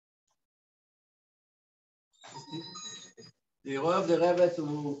The role of the Rebbe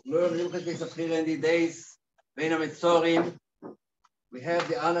to learn Hilchos Abchira in the days Bein HaMetzorim. We have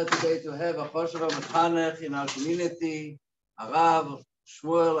the honor today to have a Choshev Mechanech in our community, Rav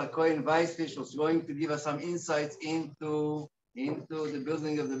Shmuel, הכהן וויספיש, who's going to give us some insights into the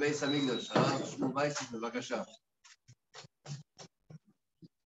building of the Beis HaMikdash. Rav Shmuel וויספיש, bevakasha.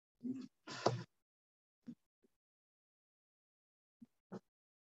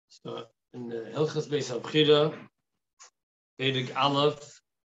 So in the Hilchos Beis HaBchira, Perek Aleph,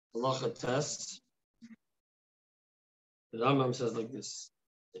 halacha test, the Rambam says like this: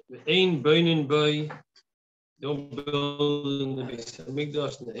 "Ein boinin boy, don't build in the Beis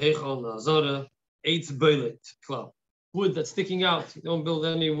HaMikdash, in the Heichal, the Azara, eitz boilet, klap, wood that's sticking out. You don't build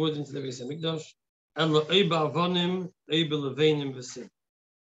any wood into the Beis HaMikdash. And le'eba avonim, le'eba levenim v'sim.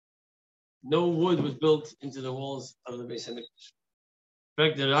 No wood was built into the walls of the Beis HaMikdash. In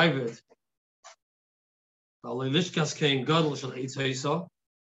fact, the Ravid, it was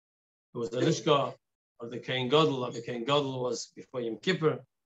the lishka of the Kohen Gadol. The Kohen Gadol was before Yom Kippur,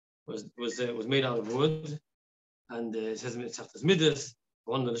 was made out of wood, and it says it's midas.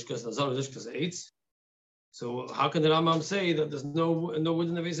 One of the lishkas, the other lishkas eitz. So how can the Rambam say that there's no wood in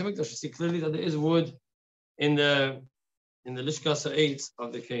the Beis HaMikdash? You see clearly that there is wood in the lishkas eitz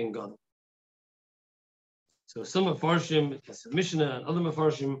of the Kohen Gadol. So some Mefarshim, as Mishnah and other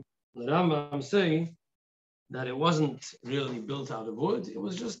Mefarshim, the Rambam say that it wasn't really built out of wood. It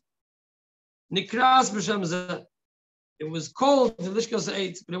was just nikras b'shem zeh. It was called the lishkas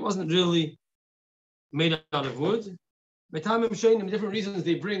eitz, but it wasn't really made out of wood. Metamim sheinim, different reasons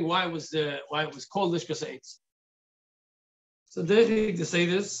they bring why it was called lishkas eitz. So they to say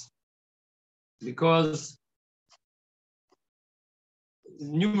this because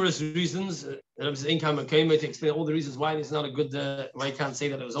numerous reasons. To explain all the reasons why it's not a good. Why you can't say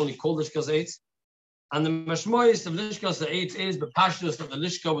that it was only called lishkas eitz. And the mashmois of lishkas eitz is the pashtus that the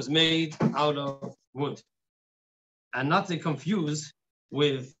lishka was made out of wood, and not to confuse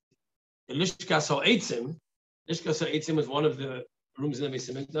with the lishkas ha'eitzim. Lishkas ha'eitzim was one of the rooms in the Beis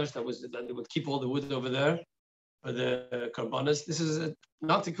HaMikdash that they would keep all the wood over there for the karbanos. This is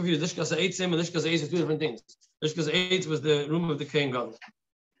not to confuse lishkas ha'eitzim and lishkas eitz are two different things. Lishkas eitz was the room of the Kohen Gadol.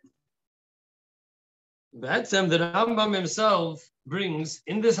 But the Rambam himself brings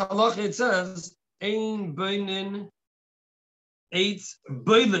in this halacha, it says ein boinin eitz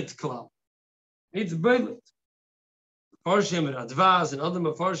boilet klal. It's boilet. Mefarshim and Advaz and other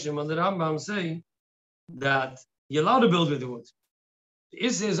Mefarshim and the Rambam say that you're allowed to build with the wood. The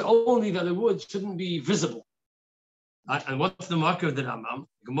issue is only that the wood shouldn't be visible. And what's the marker of the Rambam?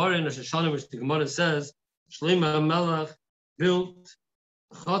 The Gemara in Rosh Hashanah, which the Gemara says, Shlomo Melech built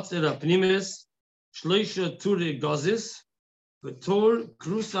Chatzer HaPnimis, Shloisha Turi Gazis, V'tor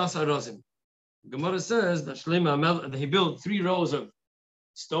Krusas Arazim. The Gemara says that Shlomo Melech, he built 3 rows of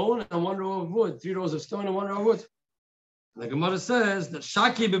stone and 1 row of wood. 3 rows of stone and 1 row of wood. And the Gemara says that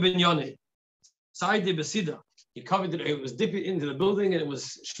Shaki bebinyane, Saidi besida. He covered it. It was dipped into the building and it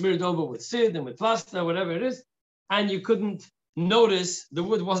was smeared over with sid and with plaster, whatever it is, and you couldn't notice. The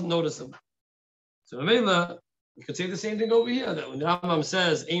wood wasn't noticeable. So Mela, you could say the same thing over here. That when the Rambam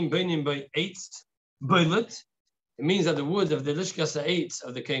says "Ein beinim by eitz boilet," it means that the wood of the lishkas eitz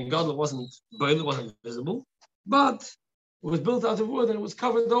of the Kohen Gadol wasn't boilet, wasn't visible, but it was built out of wood and it was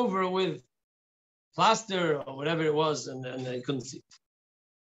covered over with plaster or whatever it was, and they couldn't see it.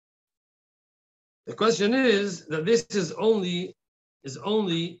 The question is that this is only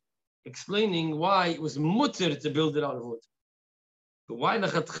explaining why it was mutter to build it out of wood. But why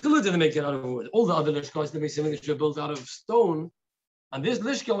Lechatchila didn't make it out of wood? All the other lishkas, the Beis HaMikdash, were built out of stone, and this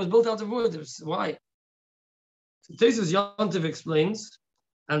lishka was built out of wood. Why? So Tosfos Yontif explains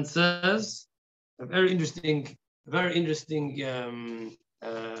and says a very interesting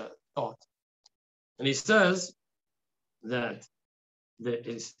thought. And he says that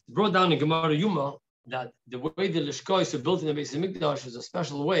it's brought down in Gemara Yuma that the way the lishkos were built in the Beis HaMikdash was a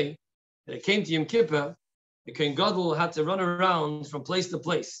special way. That it came to Yom Kippur, the Kohen Gadol had to run around from place to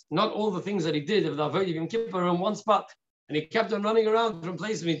place. Not all the things that he did of the avodah of Yom Kippur were in one spot, and he kept on running around from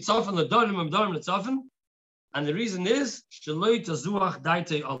place to mitzafen l'darim l'tzafen. And the reason is sheloi tazuach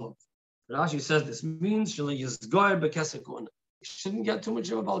daitei olav. Rashi says this means sheloi yizgar b'kesekun. You shouldn't get too much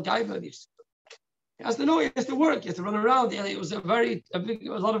of a balgaiva. He has to know, he has to work, he has to run around. It was a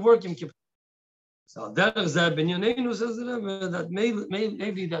lot of work in Kippur. So that is that Binyaneinu says that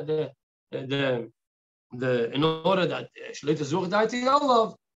maybe that the in order that Shleit Zuch Daiti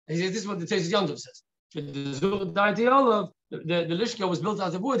Olav, he says this is what the Tosfos Yontif says. Zuch Daiti Olav, the lishka was built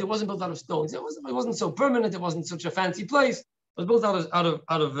out of wood. It wasn't built out of stones. It wasn't so permanent. It wasn't such a fancy place. It was built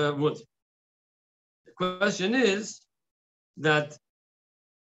out of wood. The question is that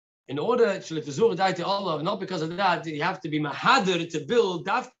in order to Allah, not because of that, you have to be mahadir to build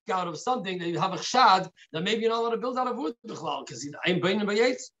dafka out of something that you have a chshad that maybe you're not allowed to build out of wood because I'm buying by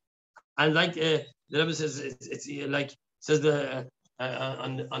yates. And like the Rebbe says, it's like says the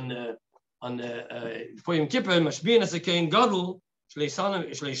on for Yom Kippur, mashbiin as a kein gadol shleishanim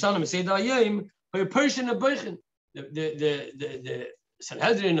seidayim for a person of beichen. The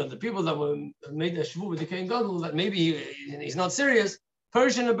Sanhedrin or the people that were made a shvu with the kein gadol that maybe he's not serious.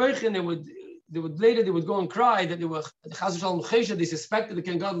 Persian and Berchen, they would go and cry that they were the Chas v'Shalom Chesed. They suspected the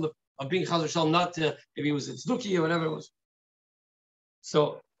King God of being Chas v'Shalom, not if he was a tzduki or whatever it was.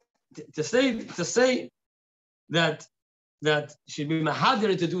 So to say that she'd be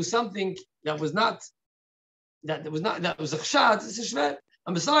mahadir to do something that was a chshad, it's a shver.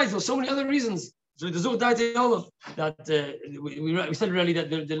 And besides, there were so many other reasons. So the Zuch that we said already that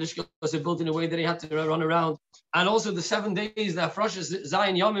the Lishka was built in a way that he had to run around, and also the 7 days that Froshes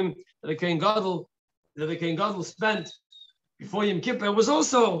Zayin Yomim that the Kein Gadol spent before Yom Kippur was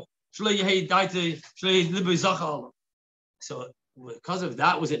also so because of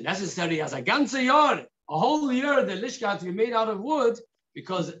that, was it necessary as a ganze yar, a whole year, the Lishka had to be made out of wood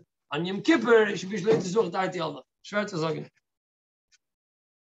because on Yom Kippur it should be Shlei Zuch Daiti Allah. Schwer zu sagen.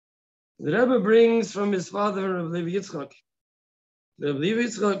 The Rebbe brings from his father, Rav Levi Yitzchak. Rav Levi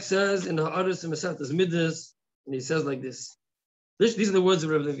Yitzchak says in Ha'aretz Mesetas Midas, and he says like this. These are the words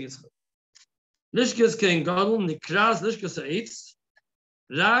of Rav Levi Yitzchak. Lishkas kein gadol nikras lishkas ha'etz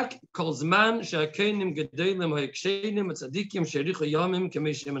rak kol zman she'akenim gedolim ha'iksheinim tzadikim she'erichu yamim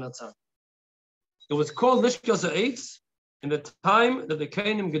k'mei shemen hatzad. It was called lishkas ha'etz in the time that the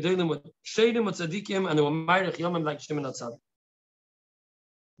kenim gedolim were sheinim tzadikim and they were meirich yamim like shemen hatzad.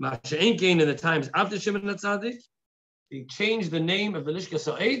 In the times after Shimon HaTzadik, he changed the name of the Lishkas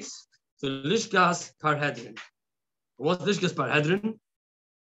Ha'etz to Lishkas Parhedrin. What's Lishkas Parhedrin?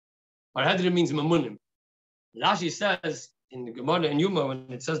 Parhedrin means Mamunim. Rashi says in the Gemara and Yuma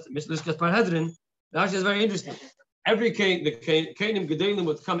when it says Lishkas Parhedrin, Rashi is very interesting. Every Kain, the Kainim Gedolim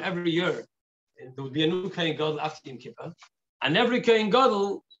would come every year. There would be a new Kain Gadol after Yom Kippur, and every Kain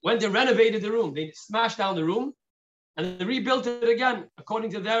Gadol went and renovated the room. They smashed down the room. And they rebuilt it again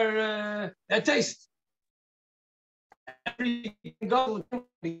according to their taste. Every God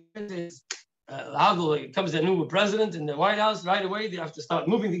comes a new president in the White House right away. They have to start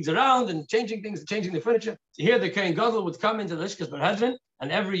moving things around and changing things, changing the furniture. So here the Kohen Gadol would come into the Lishkas Parhedrin,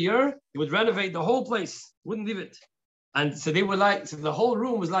 and every year he would renovate the whole place, wouldn't leave it. And so they were like, so the whole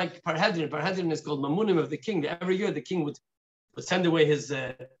room was like Parhedrin. Parhedrin is called Mamunim of the king. Every year the king would send away his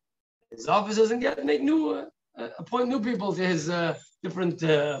officers and make new. Appoint new people to his different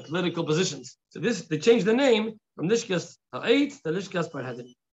political positions. So they changed the name from Lishkas Ha'etz to Lishkas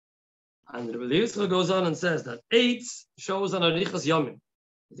Parhedrin. And the Rebbe Yisrael goes on and says that Eitz shows on Arichas Yomim.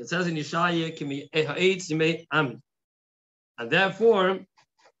 It says in Yeshaya, Kimi Ha'etz Yimei Amin. And therefore,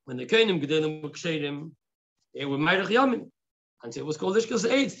 when the Kainim Gedolim Muksherim, it was Meirich Yomim. And so it was called Lishkas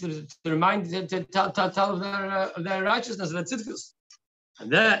Ha'etz to remind, to tell of their righteousness, of their tzidkus.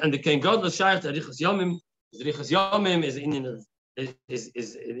 And the Kain God was Shaykh to Arichas Yomim. The Arichas Yomim is in of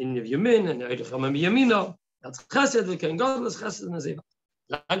Yamin, and the Arichas Yomim Yamino. That's Chesed. The Kain Gadol is Chesed and Azeva.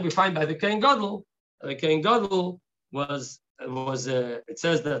 Like we find by the Kain Gadol was it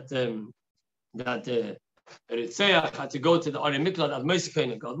says that Ritzeach had to go to the Ari Miklat at Moshe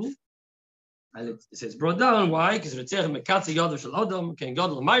Kain Gadol, and it says brought down. Why? Because Ritzeach Mekatze Yadav Shel Adam, Kain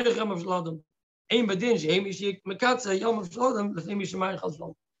Gadol Meirich Yom Shel Adam. Ein Badin Shehem Yishik Mekatze Yom Shel Adam Lefnim Yishik Meirich Shel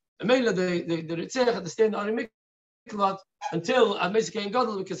Adam. The Ritzeach had to stay in the Ari Miklat until at Moshe Kain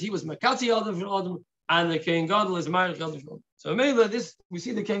Gadol, because he was Mekatze Yadav Shel Adam, and the Kain Gadol is Meirich Yadav Shel Adam. So this we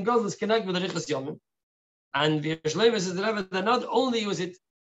see the Kain Gadol is connected with the Arichas Yomim, and the Yerushalayim says that not only was it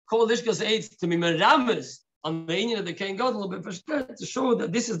called Lishkas Eitz to be merames on the inyan of the Kain Gadol, but to show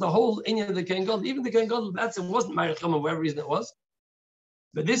that this is the whole inyan of the Kain Gadol. Even the Kain Gadol, it wasn't Meirich Yomim, for whatever reason it was,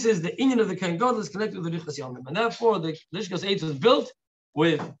 but this is the inyan of the Kain Gadol is connected with the Arichas Yomim, and therefore the Lishkas Eitz was built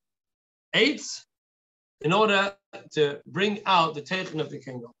with eitz in order to bring out the Teichen of the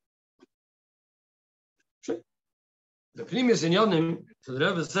Kain Gadol. The Pnimius in Yonim, so the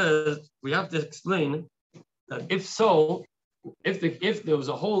Rebbe says we have to explain that if there was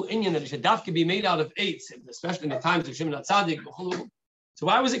a whole inyan that it should dafke be made out of eitz, especially in the times of Shimon HaTzadik, so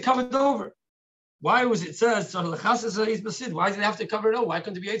why was it covered over? Why was it says why does it have to cover it over? Why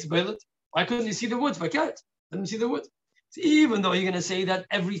couldn't it be eitz bailet? Why couldn't you see the wood? Why can't? Let me see the wood. So even though you're going to say that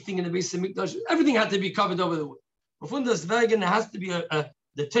everything in the base of Mikdash, everything had to be covered over the wood. There has to be the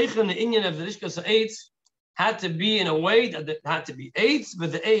Teichen, the inyan of the Lishkas Eitz, had to be in a way that it had to be eitz,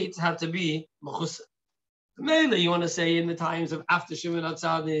 but the eitz had to be mechusa. Mainly, you want to say in the times of after Shimon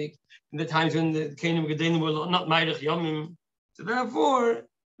HaTzadik, in the times when the Kohanim Gedolim were not Meirich Yomim. So therefore,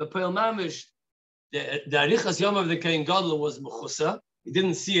 the Poel Mamish, the Arichas Yom of the Kohen Gadol was Mechusa. He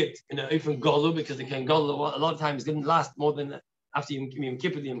didn't see it in an Ofen Gadol because the Kohen Gadol a lot of times didn't last more than after Yom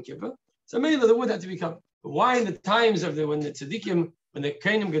Kippur, the Yom Kippur. So mainly the wood had to be covered. But why in the times of when the Tzadikim, when the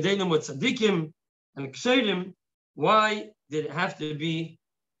Kohanim Gedolim were Tzadikim and Ksherim, why did it have to be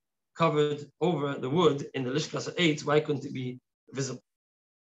covered over the wood in the Lishkas 8? Why couldn't it be visible?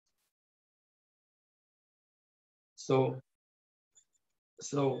 So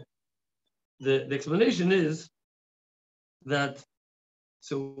the explanation is that,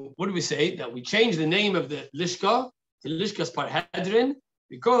 so what do we say? That we change the name of the Lishka to Lishkas Parhedrin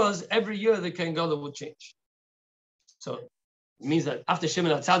because every year the Kohen Gadol would change. So it means that after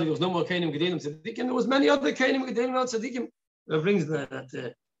Shimon HaTzadik, there was no more Kohanim Gedolim Tzadikim. There was many other Kohanim Gedolim Tzadikim. That brings that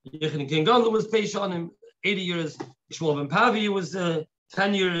Yechon Kohen Gadol was Peish on him 80 years. Shmuel ben Pavi was 10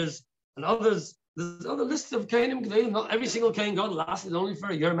 years, and others. There's other lists of Kohanim Gedolim. Not every single Kohen Gadol lasted only for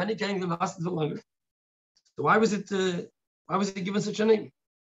a year. Many Kohanim Gedolim lasted for longer. So why was it given such a name?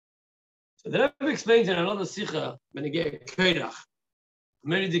 So the Rebbe explains in another Sikha when he gave Keirach,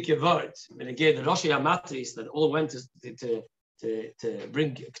 many the Kevart, when he gave the Rosh Hamatris that all went to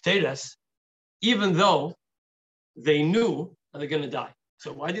bring Keteiras, even though they knew that they're going to die.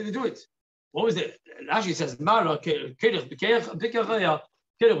 So why did they do it? What was it? Rashi says, Mara Keirach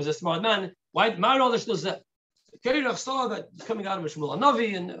was a smart man. Why Mara does that? Keirach saw that coming out of Shmuel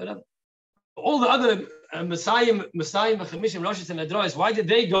Hanavi and whatever. All the other Messiah, Chamishim, Roshis, and Adrais, why did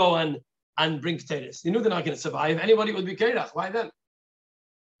they go and bring Keteiras? They knew they're not going to survive. Anybody would be Keirach. Why them?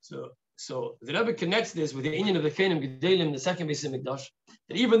 So the Rebbe connects this with the Inyan of the Kohanim Gedolim in the second Beis Hamikdash,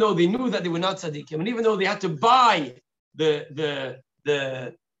 that even though they knew that they were not tzaddikim, and even though they had to buy the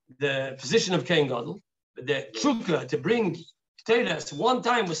position of Kohen Gadol, the trukah to bring Keteiras one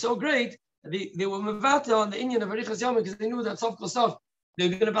time was so great that they were mevata on the Inyan of Arichas Yom because they knew that sof kol sof they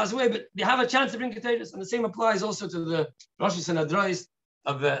were going to pass away, but they have a chance to bring Keteiras, and the same applies also to the Roshis and Adrais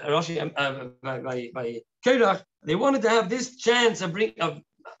of Rashi by Keirach. They wanted to have this chance of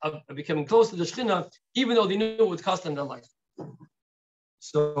becoming close to the Shekhinah, even though they knew it would cost them their life.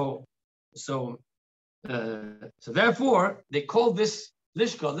 So therefore, they called this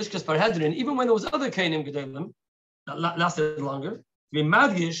Lishkas Parhedrin, even when there was other Kohanim Gedolim that lasted longer, to be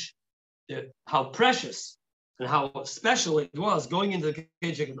madgish how precious and how special it was going into the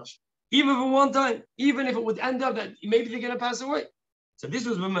Kodesh HaKadosh. Even for one time, even if it would end up that maybe they're going to pass away. So this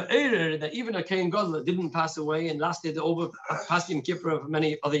was Ma'erer, that even a Kohen Gadol didn't pass away and lasted over past Yom Kippur for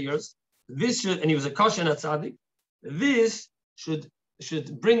many other years. This should, and he was a kosher tzaddik. This should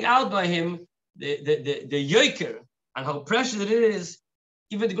bring out by him the yoker and how precious it is,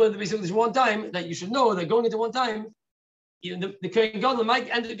 even to go to the Beis Hamikdash one time. That you should know that going into one time, even the Kohen Gadol might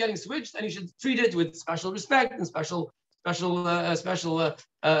end up getting switched, and you should treat it with special respect and special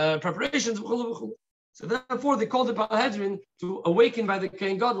preparations. So therefore, they called the Parhedrin to awaken by the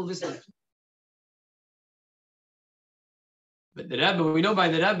Kohen Gadol this night. But the Rebbe, we know by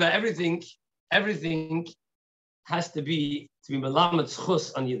the Rebbe, everything has to be melamed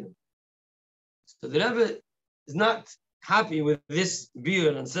zchus on Yidden. So the Rebbe is not happy with this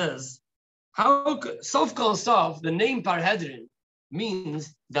beer and says, how sof kol sof, the name Parhedrin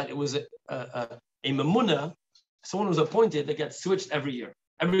means that it was a mamuna, someone who was appointed that gets switched every year,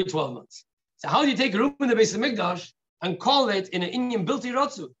 every 12 months. So how do you take a room in the Beis Hamikdash and call it in an Inyan Bilti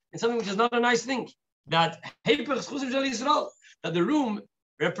Rotzu, in something which is not a nice thing? That the room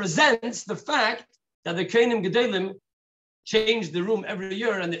represents the fact that the Kohanim Gedolim changed the room every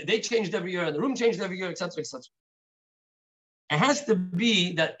year, and they changed every year, and the room changed every year, etc., etc. It has to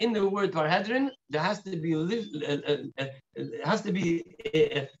be that in the word Parhedrin, there has to be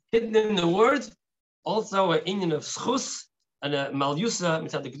hidden in the word also an Inyan of schus and a malyusa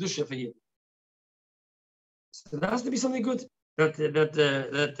mitzad the kedusha for you. So there has to be something good. That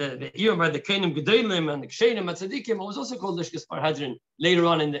the year by the Kohanim Gedolim and the Kshenim Tzadikim was also called Lishkas Parhedrin later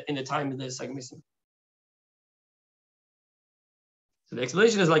on in the time of the Sagmisim. So the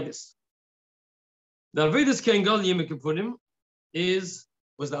explanation is like this: the Avedas Kohen Gadol Yom Kippurim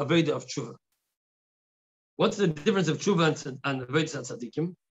was the Aveda of Tshuva. What's the difference of Tshuva and Avedas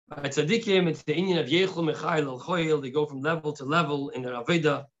Tzadikim? By Tzadikim, it's the Inyan of Yechol Mechail El Choyel. They go from level to level in their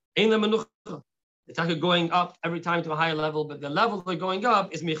Aveda. Ein lemenucha. It's like going up every time to a higher level, but the level they're going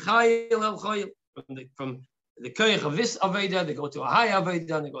up is Mechail El Choyel. From the Koyach of this Aveda, they go to a higher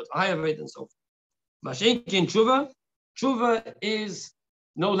Aveda, and they go to a higher Aveda, and so forth. Mashenkin Tshuva is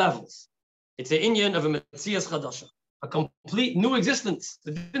no levels. It's the Inyan of a Metzias Chadasha, a complete new existence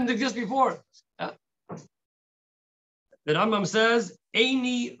that didn't exist before. The Rambam says,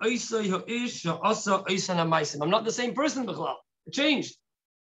 Eini oisai ha'ish ha'asa oisan ha'maisim. I'm not the same person, b'chlal. It changed.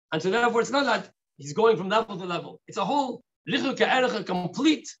 And so therefore, it's not that he's going from level to level. It's a whole lichuk ka'erech, a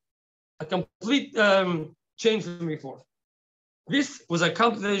complete change from before. This was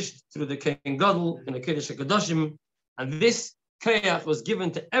accomplished through the Kohen Gadol in the Kodesh HaKadoshim, and this kayach was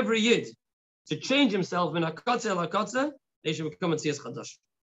given to every yid to change himself in hakatze l'hakatze. They should become a tziyas chadash.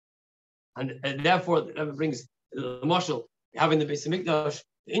 And therefore, that brings the marshal having the Beis Hamikdash,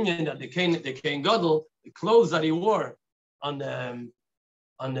 the Inyan that the Kohen Gadol, the clothes that he wore on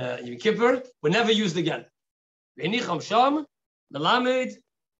Yom Kippur were never used again. V'enicham sham melamed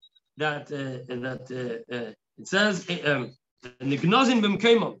that it says nignazin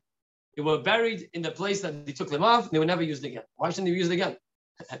b'mkeimam. They were buried in the place that they took them off. They were never used again. Why shouldn't they be used again?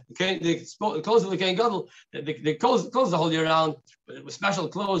 The clothes of the Kohen Gadol, the clothes the whole year round, with special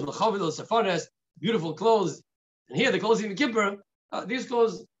clothes, mechavilos, sefares, beautiful clothes. And here, the clothes of Yom Kippur, these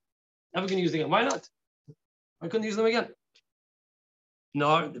clothes never can use again. Why not? Why couldn't use them again?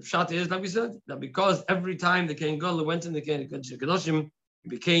 No, the pshat is, like we said, that because every time the Kohen Gadol went in the Kedoshim, it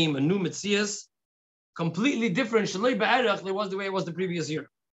became a new Metzias, completely different. Shalei ba'erach, there was the way it was the previous year.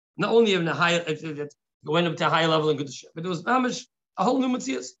 Not only in a higher, it went up to a higher level in Kedoshim, but it was a whole new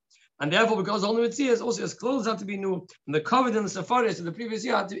Metzias. And therefore, because all new Metzias, also his clothes have to be new. And the covet and the safaris of the previous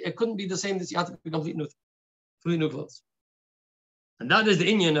year, it couldn't be the same this year, had to be completely new clothes. And that is the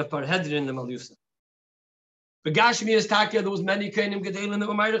inyan of Parhedrin the Malusa. Begashmi is Takia, there was many Kainim Gedelim that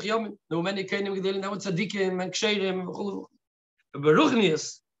were Meirich Yomim. There were many Kainim Gedelim that were Tzadikim and Ksherim. But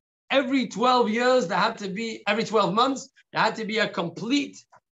Baruchnius, every 12 years, every 12 months, there had to be a complete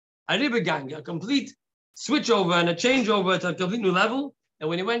Aribagang, a complete switchover and a changeover to a complete new level. And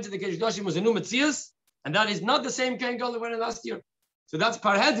when he went to the Kodesh Doshim, was a new Metzias, and that is not the same Kohen Gadol that went in last year. So that's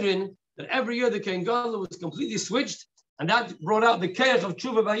Parhedrin, that every year the Kohen Gadol was completely switched, and that brought out the Keach of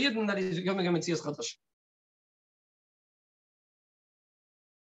Tshuva B'Yidin that is becoming a Metzias Chadash.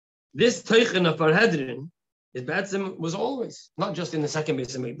 This Teichen of Parhedrin was always, not just in the second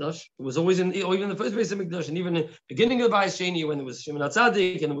Beis Hamikdash, it was always even in the first Beis Hamikdash, and even in the beginning of Bayis Sheni when it was Shimon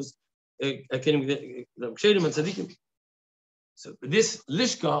HaTzadik, and it was Ksherim and Tzadikim. So this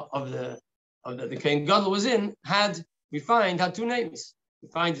Lishka of the Kohen Gadol was in had two names. We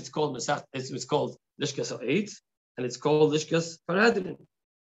find it's called Lishkas Ha'eit, and it's called Lishkas Parhedrin.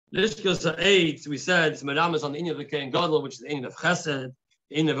 Lishkas Ha'eit, we said, it's Meramas on the Inyan of the Kohen Gadol, which is the Inyan of Chesed,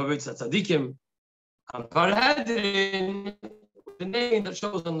 the Inyan of Avodas Tzadikim. And Parhedrin, the name that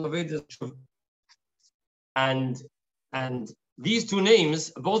shows on the Avodas Tshuva. And these two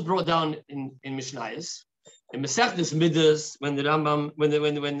names are both brought down in Mishnayos. In Masechtas Midas, when the Rambam, when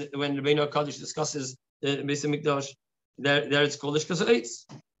Rabbeinu HaKadosh discusses the Beis Hamikdash, there it's called Lishkas Ha'etz,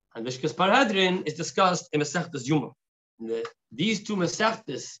 and Lishkas Parhedrin is discussed in Masechtas Yuma. These two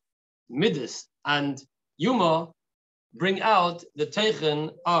Masechtas Midas and Yuma bring out the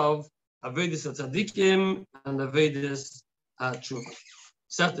Teichen of Avodas Tzadikim and Avodas Tshuva.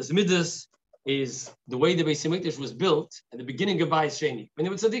 Masechtas Midas is the way the Beis Hamikdash was built at the beginning of Bayis Sheni when they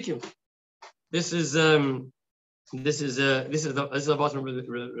were Tzadikim. This is the bottom of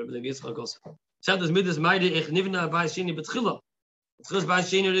Rabbi Yitzchak also. Masechtas Midas Meide Ich Nivna Bayis Sheni B'Tchila. B'Tchilas Bayis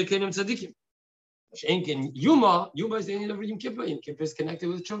Sheni Rekenim Tzadikim. In Yuma is the end of Yom Kippur. Yom Kippur is connected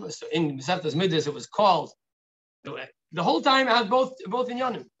with Tshuva. So in Masechtas Midas it was called. The whole time it had both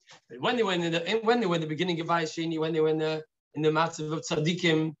inyanim. When they were in the beginning of Bayis Sheni, when they were in the matzav of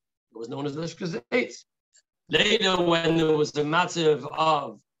Tzadikim, it was known as Lishkas Ha'etz. Later, when there was the matzav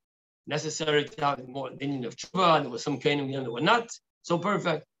of necessary to have more opinion of Tshuva, and there was some Kainim that were not so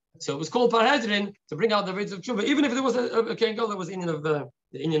perfect, so it was called Parhedrin to bring out the Avodas of Tshuva, even if there was a Kohen Gadol that was Inyan of the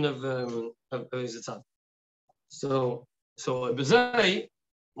Inyan of Zitzad. So B'zei,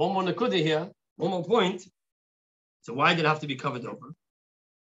 one more nakuda here, one more point. So why did it have to be covered over?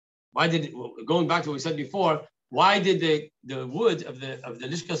 Going back to what we said before, why did the wood of the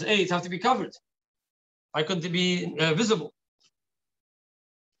Lishkas Ha'etz have to be covered? Why couldn't it be visible?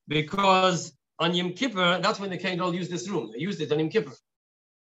 Because on Yom Kippur, that's when the Kohen Gadol used this room. They used it on Yom Kippur,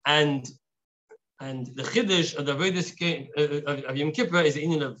 and the chiddush of the Avodas of Yom Kippur is the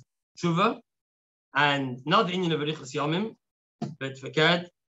inyan of Tshuva, and not the inyan of Arichas Yomim, but Fakad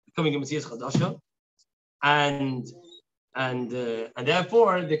becoming a Metzias Chadasha, and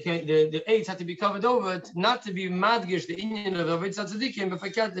therefore the eights had to be covered over, not to be madgish the inyan of Avodas Tzadikim, but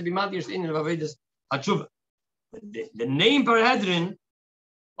Fakad to be madgish the inyan of Avodas Tshuva. The name Parhedrin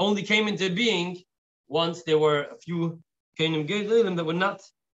only came into being once there were a few Kainim Gedolim that were not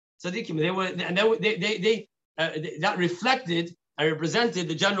Tzadikim. That reflected and represented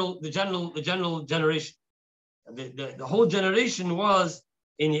the general generation. The whole generation was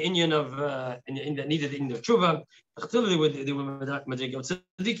in the Indian of in that needed in the tshuva. They were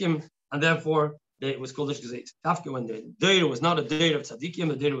tzaddikim, and therefore it was called Ishgazait. After when the data was not a data of tzaddikim,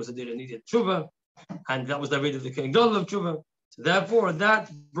 the data was a data needed tshuva, and that was the rate of the Kohen Gadol of tshuva. So therefore,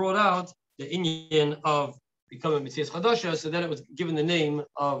 that brought out the Indian of becoming Mitzias Chadasha. So then it was given the name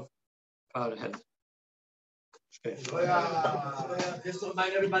of Head. Just to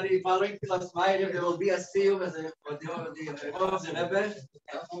remind everybody, following class 5, there will be a siyum as the Rebbe,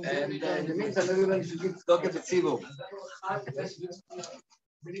 and in the meantime, everybody should keep talking to Tzivu.